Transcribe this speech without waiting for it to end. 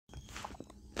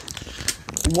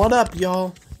What up,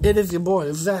 y'all? It is your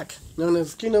boy, Zach, known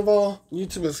as King of all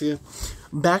YouTubers here,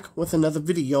 back with another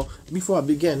video. Before I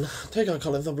begin, take our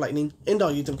colors of lightning into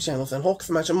our YouTube channels and Hulk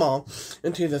smash them all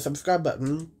into the subscribe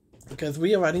button, because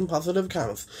we are writing positive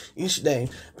comments each day.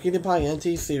 PewDiePie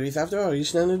NT series. After all,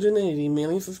 reach 980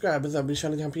 million subscribers, I'll be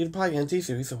shutting down PewDiePie NT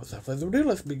series. So without further ado,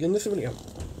 let's begin this video.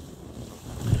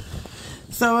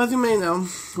 So, as you may know,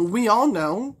 we all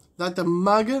know that the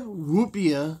Mug Root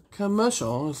Beer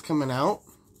commercial is coming out.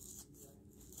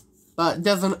 But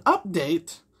there's an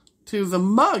update to the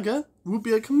Mug Root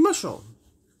Beer commercial.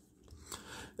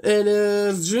 It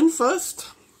is June 1st.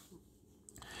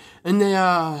 And there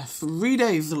are 3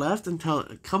 days left until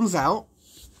it comes out.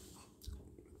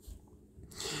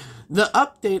 The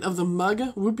update of the Mug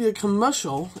Root Beer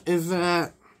commercial is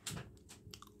that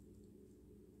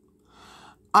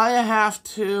I have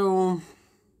to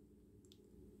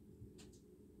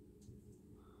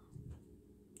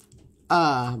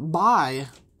buy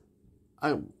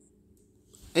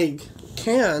a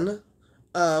can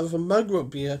of Mug Root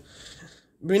Beer,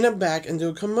 bring it back, and do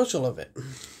a commercial of it.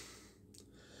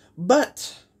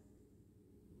 But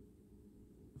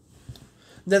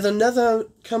there's another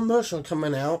commercial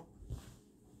coming out.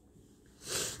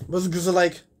 Was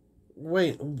like,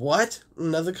 wait, what?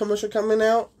 Another commercial coming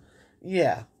out?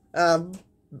 Yeah.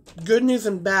 Good news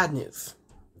and bad news.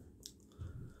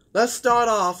 Let's start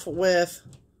off with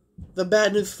the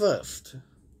bad news first.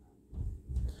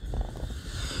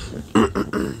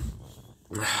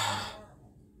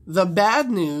 The bad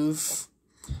news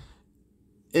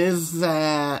is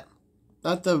that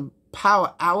the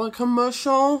Power Hour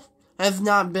commercial has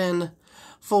not been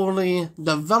fully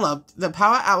developed. The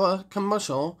Power Hour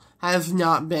commercial has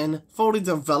not been fully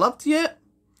developed yet.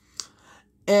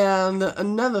 And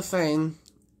another thing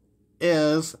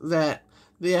is that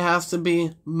there has to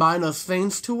be minor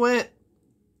things to it.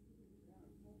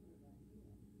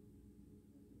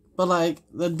 But like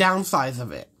the downsides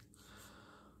of it.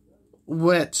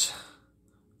 Which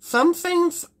some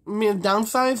things mean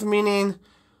downsides, meaning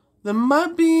there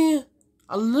might be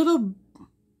a little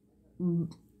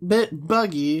bit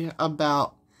buggy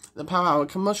about the Power Hour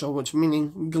commercial, which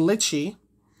meaning glitchy.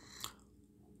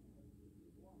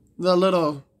 The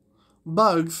little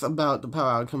bugs about the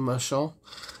Power Hour commercial.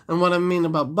 And what I mean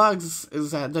about bugs is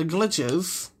that they're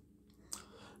glitches.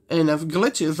 And if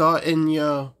glitches are in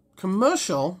your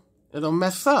commercial, it'll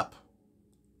mess up.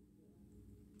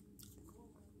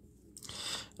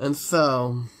 And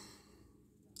so,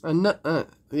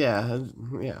 yeah.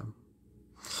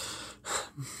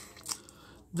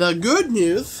 The good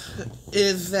news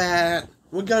is that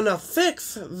we're gonna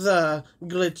fix the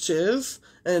glitches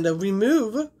and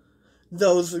remove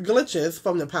those glitches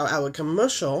from the Power Hour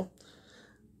commercial.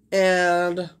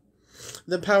 And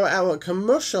the Power Hour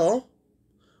commercial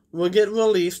will get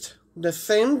released the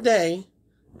same day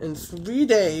in 3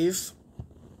 days.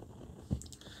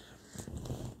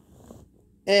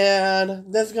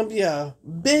 And there's going to be a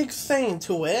big thing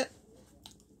to it.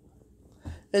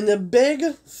 And the big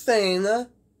thing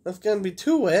that's going to be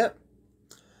to it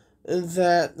is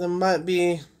that there might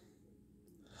be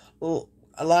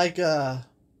like a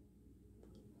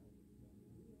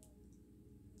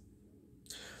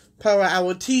Power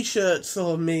Hour t-shirts,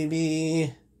 or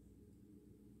maybe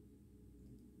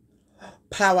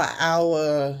Power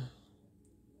Hour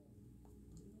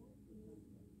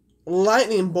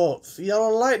lightning bolts,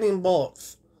 yellow lightning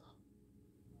bolts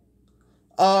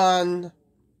on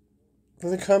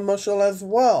the commercial as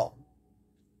well.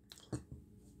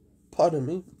 Pardon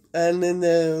me. And then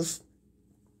there's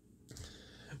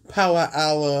Power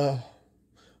Hour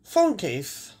phone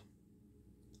case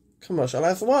commercial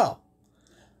as well.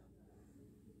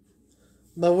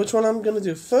 But which one I'm going to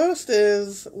do first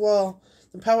is, well,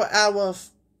 the Power Hour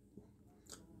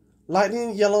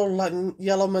yellow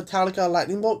Metallica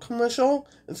lightning bolt commercial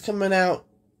is coming out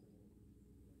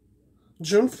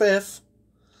June 5th.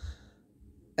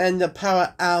 And the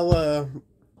Power Hour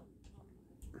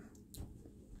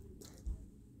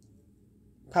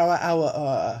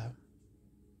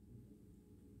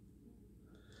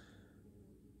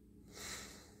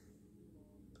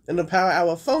and the Power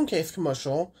Hour phone case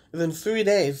commercial is in 3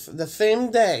 days, the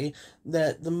same day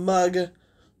that the Mug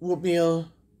Root Beer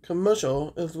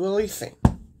commercial is releasing.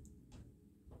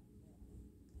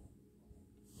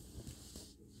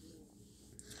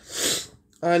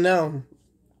 I know.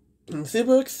 I'm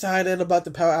super excited about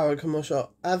the Power Hour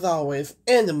commercial, as always,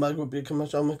 and the Mug Root Beer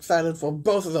commercial. I'm excited for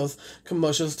both of those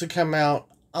commercials to come out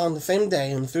on the same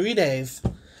day in 3 days.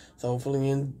 So hopefully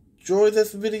you enjoy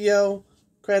this video.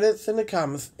 Credits in the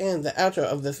comments and the outro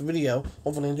of this video.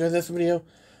 Hopefully you enjoy this video.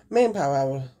 Main Power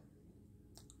Hour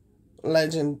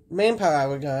legend, main Power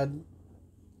Hour god,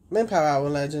 main Power Hour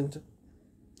legend.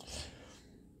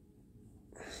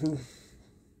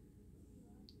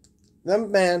 The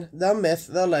man, the myth,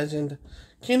 the legend,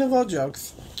 king of all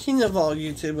jokes, king of all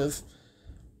YouTubers,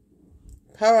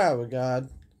 Power Hour God,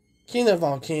 king of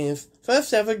all kings,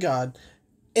 first ever God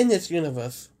in this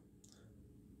universe.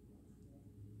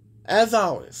 As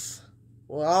always,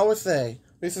 we'll always say,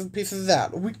 Reese's Pieces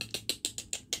out.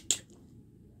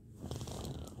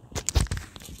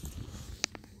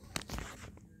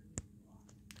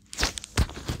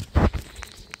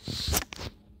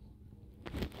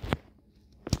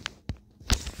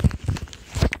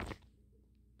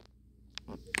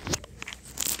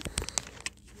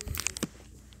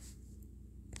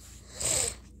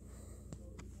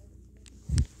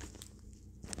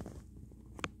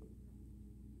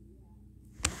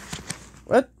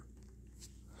 What?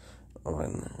 Oh, I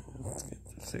know. Let's get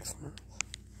to 6 months.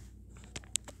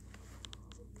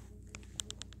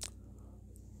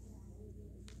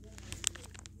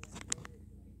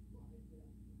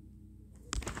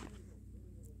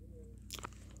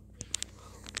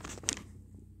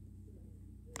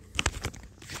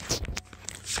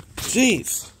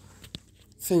 Jeez.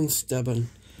 Seems stubborn.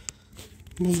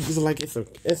 It's like,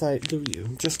 it's like, do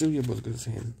you. Just do your burgers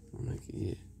in. I'm like,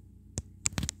 yeah.